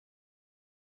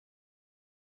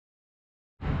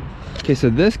Okay, so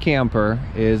this camper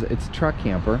it's a truck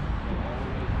camper,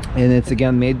 and it's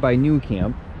again made by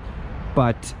nuCamp,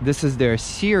 but this is their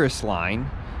Cirrus line.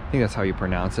 I think that's how you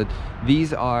pronounce it.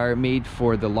 These are made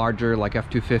for the larger, like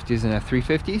F-250s and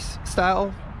F-350s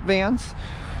style vans.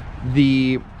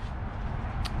 This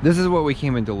is what we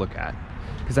came in to look at,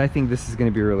 because I think this is going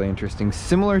to be really interesting.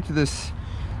 Similar to this,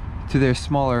 to their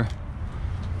smaller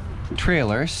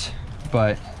trailers,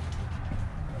 but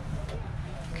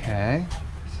okay,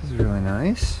 this is really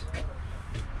nice.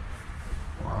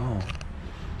 Wow.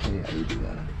 Yeah, you do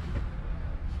that.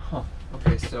 Huh.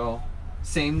 Okay, so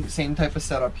same type of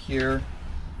setup here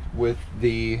with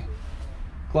the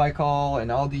glycol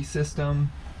and Aldi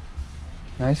system.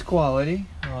 Nice quality.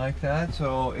 I like that.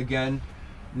 So again,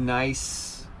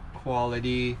 nice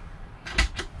quality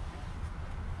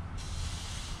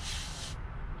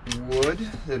wood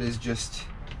that is just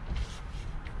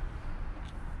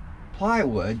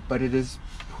plywood, but it is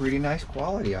pretty nice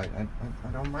quality. I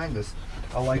don't mind this.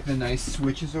 I like the nice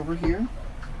switches over here.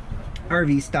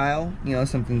 RV style, you know,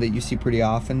 something that you see pretty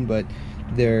often, but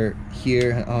they're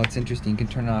here. Oh, it's interesting. You can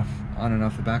turn off on and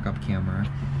off the backup camera.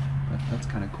 That's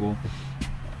kind of cool.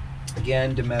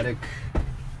 Again, Dometic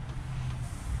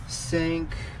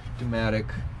sink, Dometic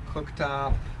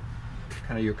cooktop,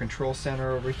 kind of your control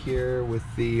center over here with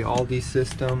the Aldi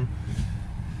system.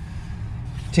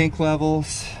 Tank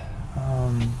levels.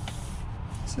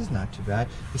 This is not too bad.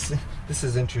 This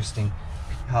is interesting.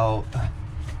 How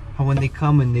when they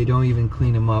come and they don't even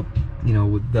clean them up, you know,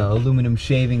 with the aluminum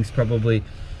shavings, probably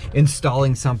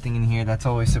installing something in here. That's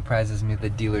always surprises me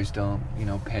that dealers don't, you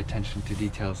know, pay attention to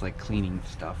details like cleaning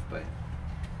stuff. But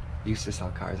I used to sell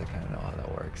cars, I kind of know how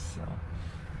that works. So,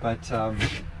 but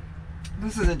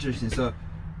this is interesting. So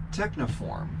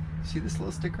Technoform, see this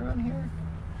little sticker on here?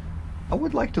 I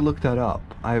would like to look that up.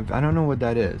 I don't know what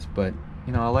that is, but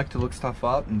you know, I like to look stuff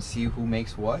up and see who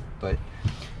makes what. But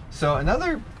so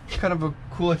another kind of a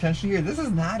cool attention here. This is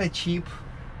not a cheap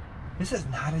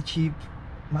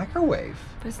microwave.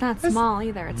 But it's not small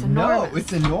either. It's enormous. No,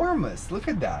 it's enormous. Look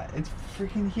at that. It's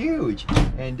freaking huge.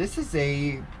 And this is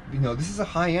a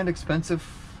high-end, expensive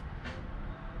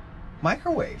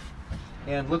microwave.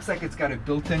 And looks like it's got a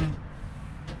built-in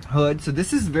hood. So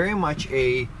this is very much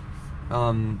a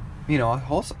you know, a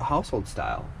household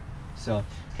style. So,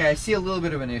 okay, I see a little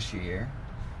bit of an issue here.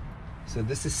 So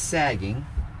this is sagging.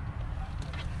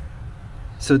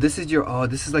 So this is your, oh,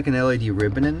 this is like an LED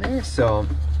ribbon in there. So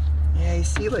yeah, you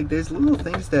see, like there's little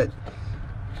things that,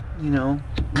 you know,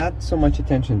 not so much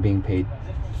attention being paid.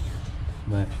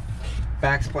 But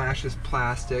backsplash is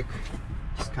plastic.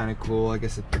 It's kind of cool. I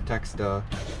guess it protects the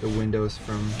windows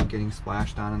from getting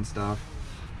splashed on and stuff.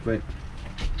 But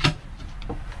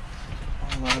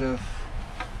a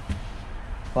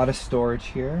lot of storage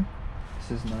here.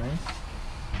 This is nice.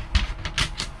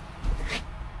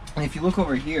 And if you look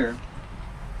over here,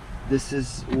 this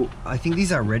is, I think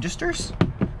these are registers.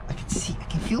 I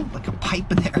can feel like a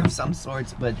pipe in there of some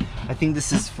sorts, but I think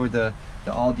this is for the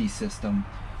Aldi system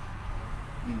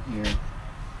in here.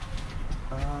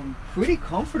 Pretty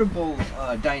comfortable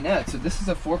dinette. So this is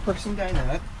a 4-person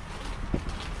dinette.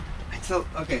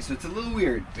 Okay, so it's a little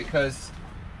weird because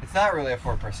it's not really a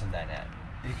 4-person dinette,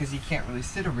 because you can't really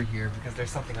sit over here because there's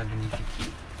something underneath your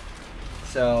feet.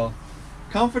 So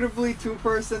comfortably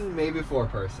 2-person, maybe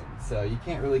 4-person. So you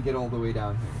can't really get all the way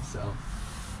down here. So,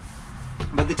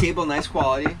 but the table, nice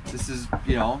quality. This is,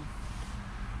 you know,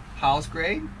 house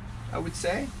grade, I would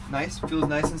say. Nice, feels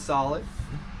nice and solid.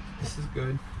 This is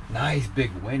good. Nice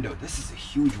big window. This is a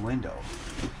huge window.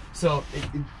 So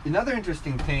another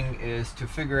interesting thing is to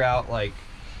figure out like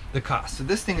the cost. So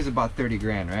this thing is about 30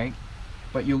 grand, right?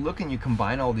 But you look and you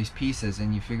combine all these pieces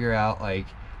and you figure out like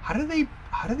how do they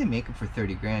make them for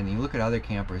 30 grand? And you look at other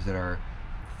campers that are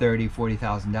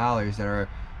 $30,000-$40,000 that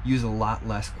use a lot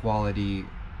less quality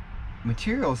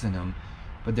materials in them,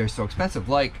 but they're so expensive.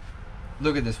 Like,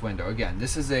 look at this window again.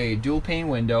 This is a dual pane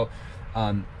window.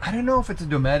 I don't know if it's a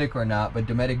Dometic or not, but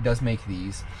Dometic does make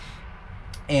these.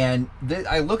 And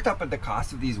I looked up at the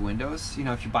cost of these windows. You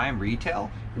know, if you buy them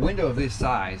retail, a window of this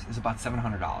size is about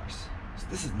 $700. So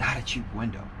this is not a cheap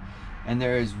window. And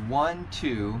there is 1,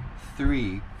 2,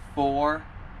 3, 4.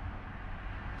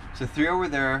 So 3 over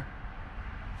there,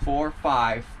 4,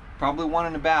 5, probably 1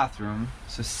 in the bathroom.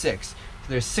 So 6. So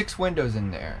there's 6 windows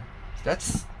in there. So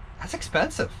that's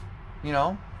expensive. You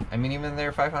know, I mean, even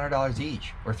they're $500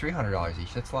 each or $300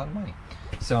 each. That's a lot of money.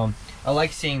 So I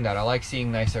like seeing that. I like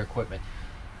seeing nicer equipment.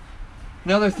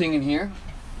 Another thing in here.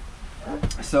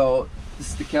 So this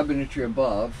is the cabinetry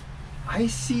above. I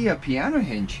see a piano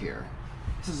hinge here.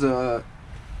 This is a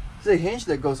It's a hinge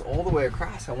that goes all the way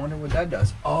across. I wonder what that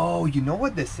does. Oh, you know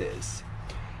what this is?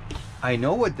 I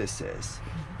know what this is.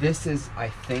 This is, I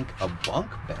think, a bunk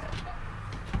bed.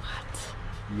 What?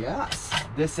 Yes,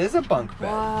 this is a bunk bed.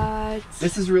 What?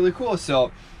 This is really cool.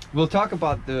 So we'll talk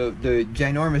about the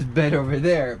ginormous bed over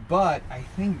there, but I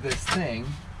think this thing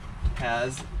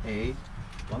has a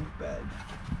bunk bed.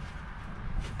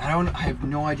 I have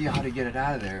no idea how to get it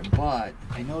out of there, but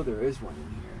I know there is one in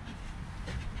here.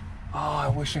 Oh, I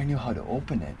wish I knew how to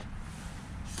open it.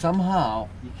 Somehow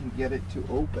you can get it to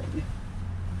open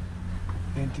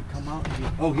and to come out here.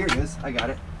 Oh, here it is. I got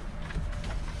it.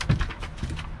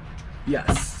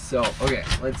 Yes. So, okay,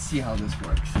 let's see how this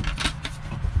works.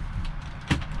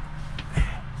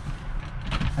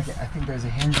 Okay, I think there's a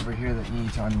hinge over here that you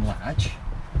need to unlatch.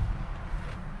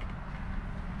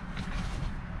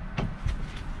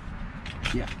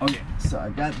 Yeah, okay, so I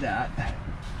got that.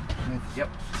 Yep,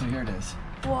 so here it is.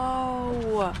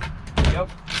 Whoa. Yep.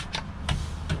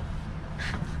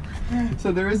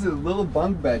 So there is a little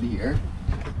bunk bed here.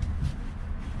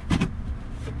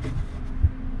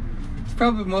 It's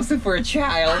probably mostly for a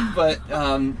child, but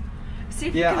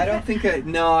yeah, I don't think I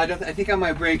think I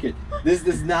might break it. This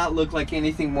does not look like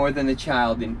anything more than a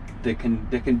child that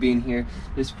can be in here.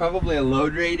 There's probably a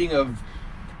load rating of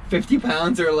 50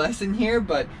 pounds or less in here,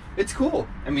 but it's cool.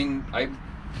 I mean, I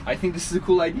think this is a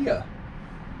cool idea.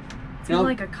 It's more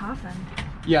like a coffin.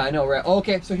 Yeah, I know, right? Oh,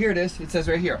 okay, so here it is. It says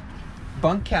right here.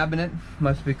 Bunk cabinet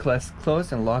must be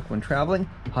closed and locked when traveling.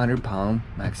 100-pound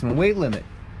maximum weight limit.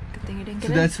 Good thing you didn't get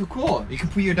So in. that's so cool. You can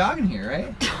put your dog in here,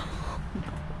 right?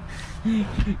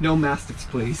 No mastiffs,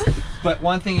 please. But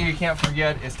one thing you can't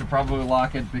forget is to probably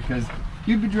lock it, because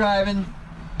you'd be driving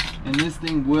and this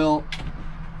thing will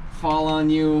fall on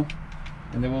you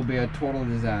and there will be a total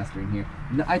disaster in here.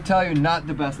 I tell you, not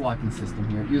the best locking system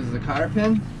here. It uses a cotter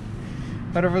pin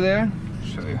right over there. I'll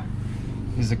show you.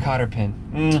 Uses a cotter pin.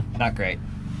 Not great.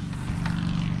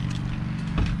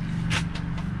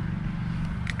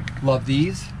 Love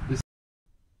these.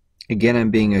 Again, I'm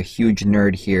being a huge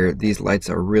nerd here. These lights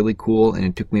are really cool, and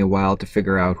it took me a while to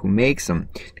figure out who makes them.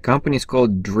 The company is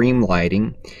called Dream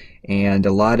Lighting, and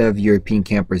a lot of European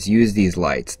campers use these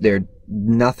lights. They're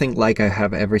nothing like I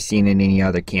have ever seen in any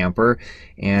other camper,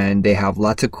 and they have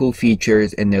lots of cool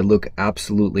features, and they look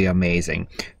absolutely amazing.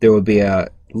 There will be a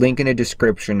link in the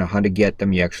description on how to get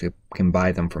them. You actually can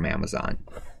buy them from Amazon.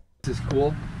 This is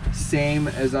cool. Same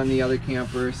as on the other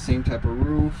campers, same type of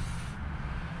roof.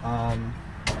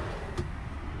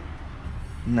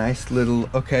 Nice little,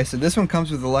 okay, so this one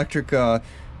comes with electric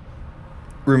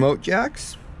remote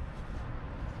jacks.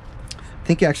 I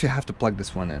think you actually have to plug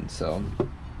this one in, so,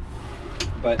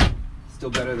 but still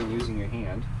better than using your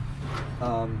hand.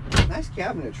 Nice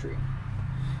cabinetry.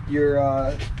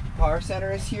 Your power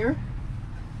center is here,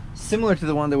 similar to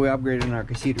the one that we upgraded in our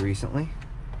casita recently.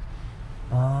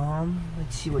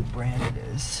 Let's see what brand it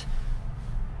is.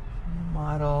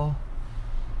 Model.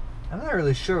 I'm not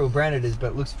really sure what brand it is,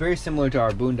 but it looks very similar to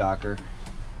our Boondocker.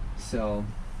 So,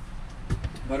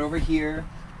 but over here,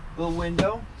 little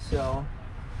window, so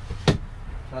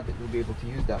not that we'll be able to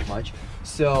use that much.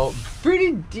 So,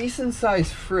 pretty decent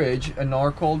sized fridge, a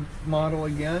Norcold model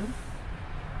again.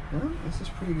 This is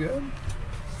pretty good.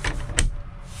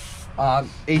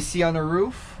 AC on the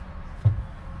roof.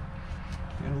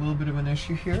 Got a little bit of an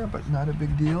issue here, but not a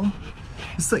big deal.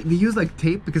 It's like they use like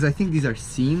tape, because I think these are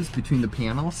seams between the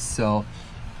panels. So,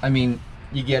 I mean,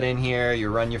 you get in here, you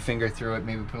run your finger through it,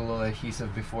 maybe put a little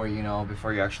adhesive before you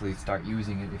actually start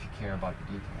using it, if you care about the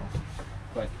details.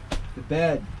 But the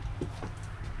bed,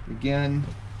 again,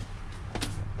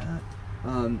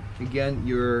 again,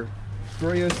 your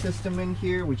Froyo system in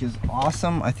here, which is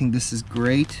awesome. I think this is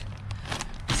great.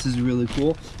 This is really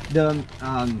cool. The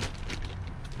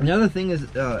another thing is,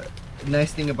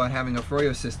 nice thing about having a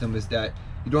Froyo system is that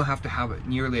you don't have to have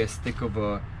nearly as thick of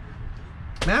a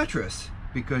mattress,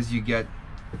 because you get,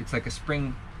 it's like a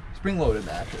spring-loaded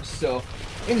mattress. So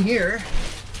in here,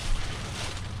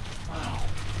 wow,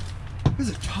 there's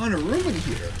a ton of room in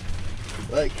here.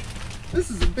 Like, this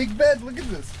is a big bed. Look at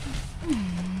this.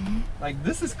 Like,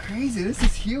 this is crazy. This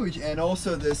is huge. And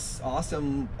also this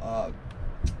awesome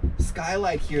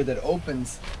skylight here that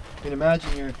opens. You can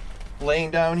imagine you're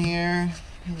laying down here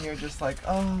and you're just like,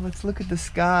 oh, let's look at the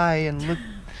sky and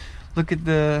look at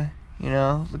the,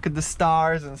 look at the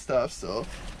stars and stuff. So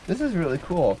this is really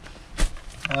cool.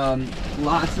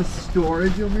 Lots of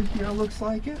storage over here, looks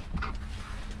like it.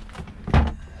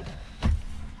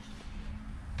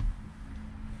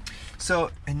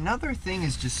 So another thing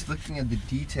is just looking at the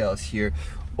details here.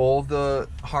 All the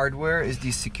hardware is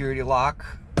these security lock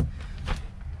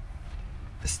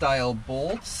style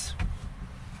bolts.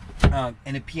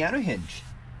 And a piano hinge.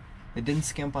 It didn't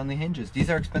skimp on the hinges. These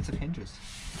are expensive hinges.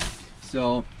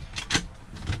 So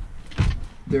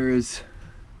there is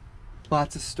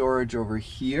lots of storage over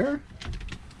here.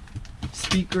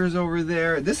 Speakers over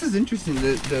there. This is interesting.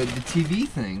 The TV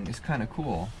thing is kind of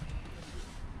cool.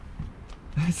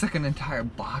 It's like an entire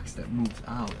box that moves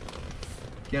out.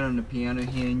 Get on the piano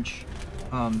hinge.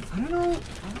 I don't know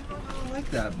how I like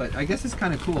that, but I guess it's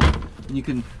kind of cool. And you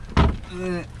can,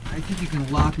 I think you can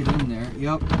lock it in there.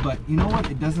 Yep, but you know what?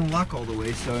 It doesn't lock all the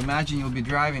way. So imagine you'll be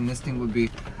driving, this thing would be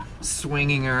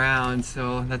swinging around.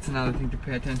 So that's another thing to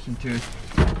pay attention to.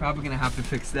 Probably gonna have to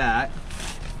fix that.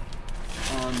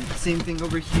 Same thing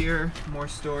over here, more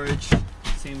storage.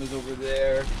 Same as over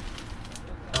there.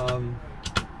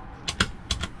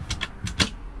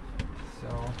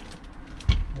 So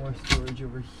more storage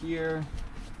over here.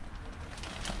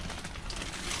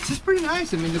 This is pretty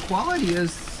nice. I mean, the quality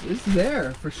is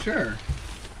there for sure.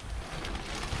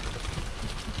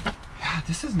 Yeah,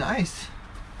 this is nice.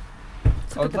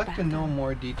 I would like to know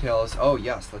more details. Oh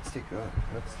yes, let's take a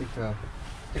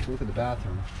look at the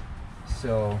bathroom.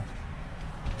 So,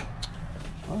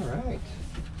 all right,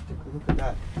 take a look at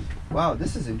that. Wow,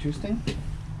 this is interesting.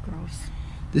 Gross.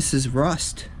 This is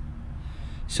rust.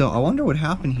 So I wonder what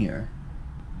happened here.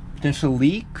 Potential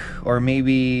leak, or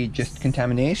maybe just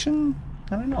contamination.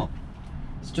 I don't know.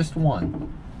 It's just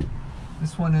one.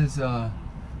 This one is has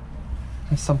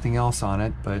something else on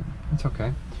it, but it's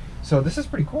okay. So this is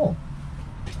pretty cool.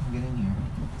 Get in here.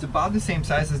 It's about the same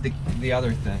size as the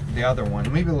other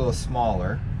one, maybe a little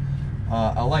smaller.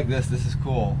 I like this. This is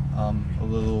cool. A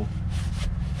little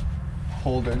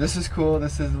holder. This is cool.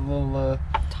 This is a little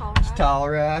towel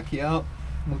rack. Yep.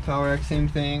 Little towel rack. Same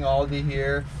thing. Aldi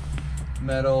here.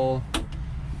 Metal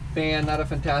fan. Not a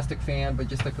fantastic fan, but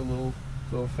just like a little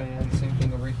fan. Same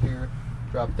thing over here.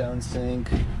 Drop down sink.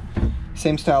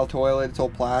 Same style toilet. It's all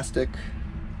plastic.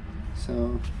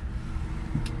 So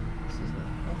this is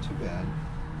not too bad.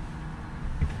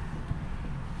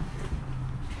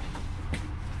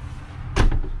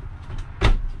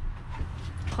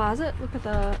 Closet, look at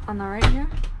on the right here.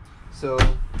 So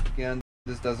again,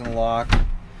 this doesn't lock,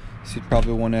 so you'd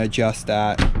probably want to adjust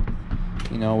that.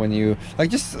 You know, when you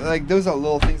just those are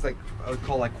little things like I would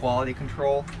call like quality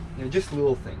control. You know, just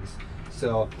little things.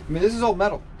 So I mean, this is all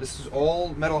metal. This is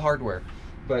all metal hardware.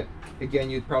 But again,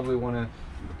 you'd probably want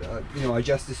to you know,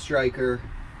 adjust the striker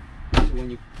so when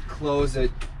you close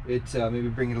it, maybe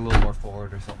bring it a little more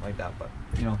forward or something like that. But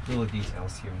you know, little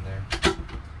details here and there.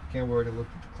 Can't worry to look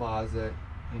at the closet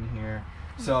in here.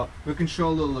 So we can show a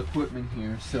little equipment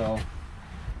here. So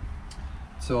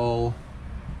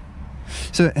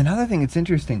another thing, it's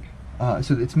interesting.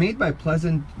 So it's made by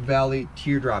Pleasant Valley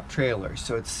Teardrop Trailers.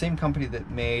 So it's the same company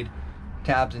that made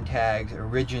tabs and tags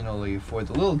originally for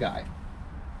the little guy.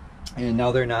 And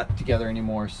now they're not together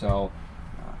anymore, so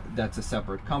that's a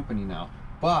separate company now.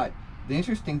 But the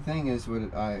interesting thing is,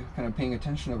 what I kind of paying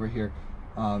attention over here,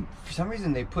 for some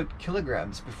reason they put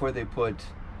kilograms before they put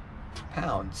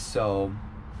pounds. So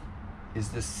is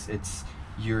this, it's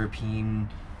European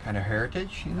kind of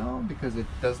heritage, you know, because it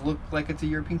does look like it's a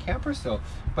European camper. So,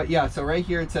 but yeah, so right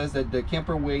here it says that the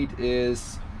camper weight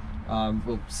is,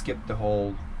 we'll skip the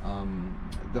whole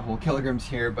kilograms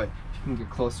here, but if you can get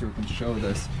closer we can show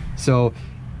this. So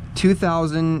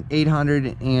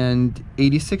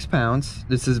 2,886 pounds.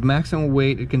 This is maximum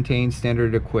weight. It contains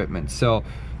standard equipment. So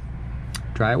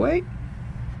dry weight,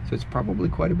 so it's probably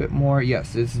quite a bit more.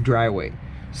 Yes, it's dry weight.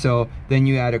 So then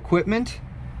you add equipment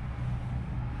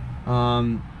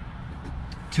to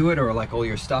it, or like all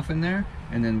your stuff in there,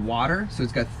 and then water. So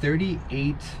it's got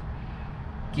 38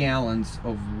 gallons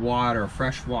of water,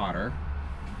 fresh water,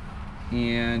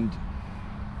 and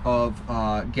of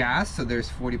gas. So there's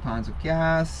 40 pounds of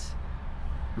gas,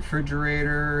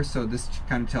 refrigerator. So this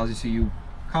kind of tells you, so you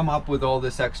come up with all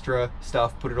this extra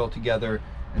stuff, put it all together,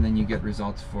 and then you get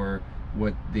results for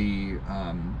what the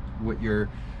what your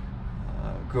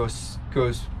gross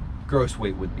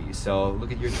weight would be. So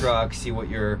look at your truck, see what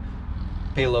your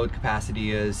payload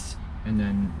capacity is, and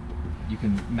then you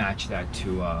can match that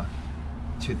to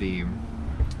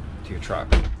your truck.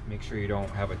 Make sure you don't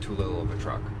have too little of a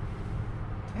truck.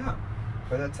 Yeah,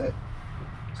 but that's it.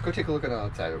 Let's go take a look at the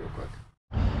outside real quick.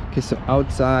 Okay, so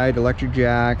outside, electric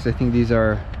jacks. I think these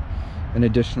are an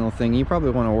additional thing. You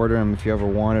probably want to order them if you ever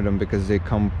wanted them, because they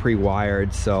come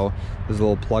pre-wired. So there's a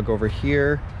little plug over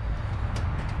here.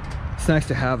 It's nice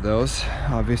to have those,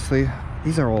 obviously.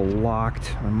 These are all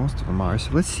locked, or most of them are.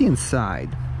 So let's see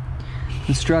inside.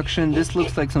 Construction, this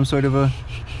looks like some sort of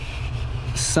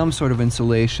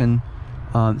insulation.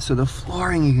 So the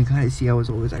flooring, you can kind of see, I was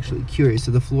always actually curious.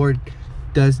 So the floor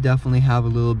does definitely have a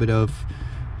little bit of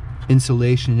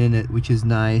insulation in it, which is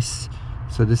nice.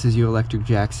 So this is your electric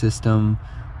jack system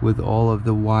with all of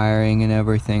the wiring and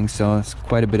everything. So it's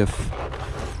quite a bit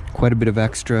of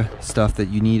extra stuff that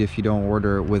you need if you don't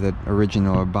order it with an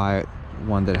original or buy it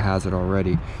one that has it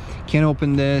already. Can't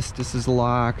open this. This is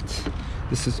locked.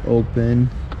 This is open.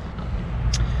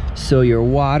 So your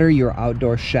water, your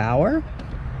outdoor shower.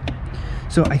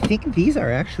 So I think these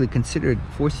are actually considered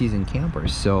 4-season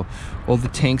campers. So all the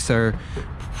tanks are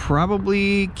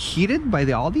probably heated by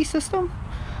the Aldi system.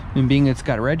 And being it's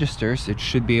got registers, it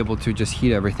should be able to just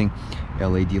heat everything.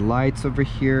 LED lights over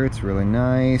here. It's really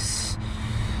nice.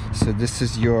 So this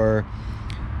is your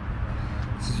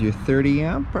 30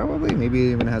 amp probably. Maybe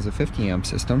it even has a 50 amp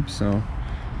system. So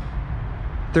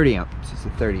 30 amp. This is a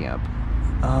 30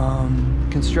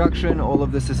 amp. Construction, all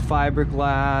of this is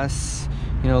fiberglass.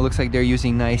 You know, it looks like they're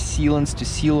using nice sealants to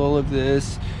seal all of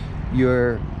this.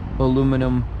 Your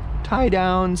aluminum tie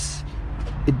downs.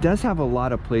 It does have a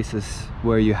lot of places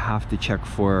where you have to check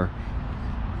for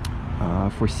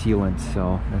sealants,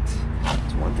 so that's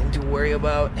one thing to worry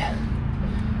about.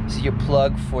 So your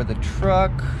plug for the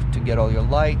truck to get all your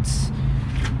lights.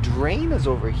 Drain is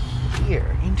over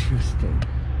here. Interesting.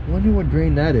 I wonder what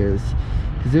drain that is.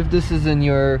 Because if this is in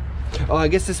your... Oh, I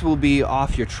guess this will be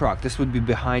off your truck. This would be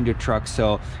behind your truck,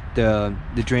 so the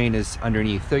drain is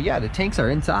underneath. So yeah, the tanks are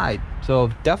inside. So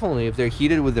definitely, if they're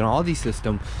heated with an Aldi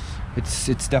system,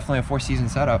 it's definitely a 4-season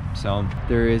setup. So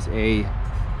there is a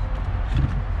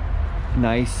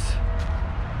nice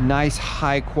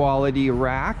high quality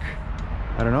rack.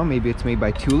 I don't know, maybe it's made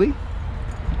by Thule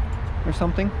or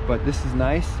something, but this is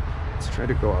nice. Let's try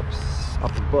to go up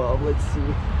above. Let's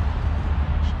see.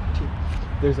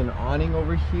 There's an awning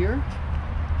over here.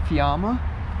 Fiamma.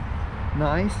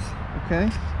 Nice. Okay.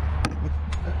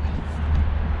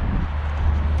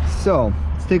 So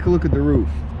let's take a look at the roof.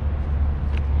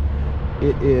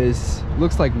 It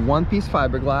looks like one-piece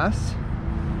fiberglass.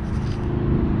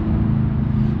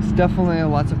 It's definitely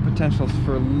lots of potentials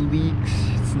for leaks.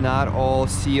 It's not all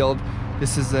sealed.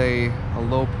 This is a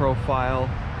low profile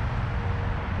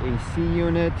AC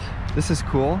unit. This is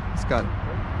cool. It's got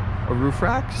a roof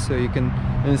rack, so you can,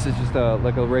 and this is just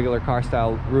like a regular car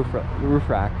style roof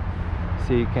rack,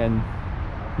 so you can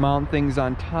mount things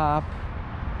on top,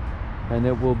 and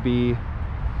it will be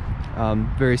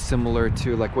very similar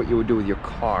to like what you would do with your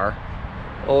car.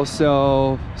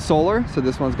 Also solar, so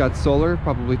this one's got solar,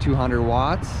 probably 200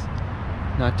 watts,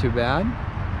 not too bad.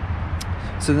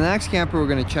 So the next camper we're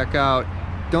going to check out,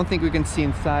 don't think we can see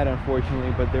inside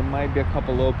unfortunately, but there might be a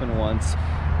couple open ones,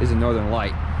 is a Northern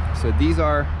Light. So these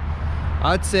are,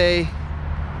 I'd say,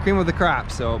 cream of the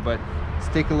crop. So but let's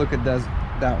take a look at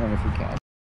that one if we can.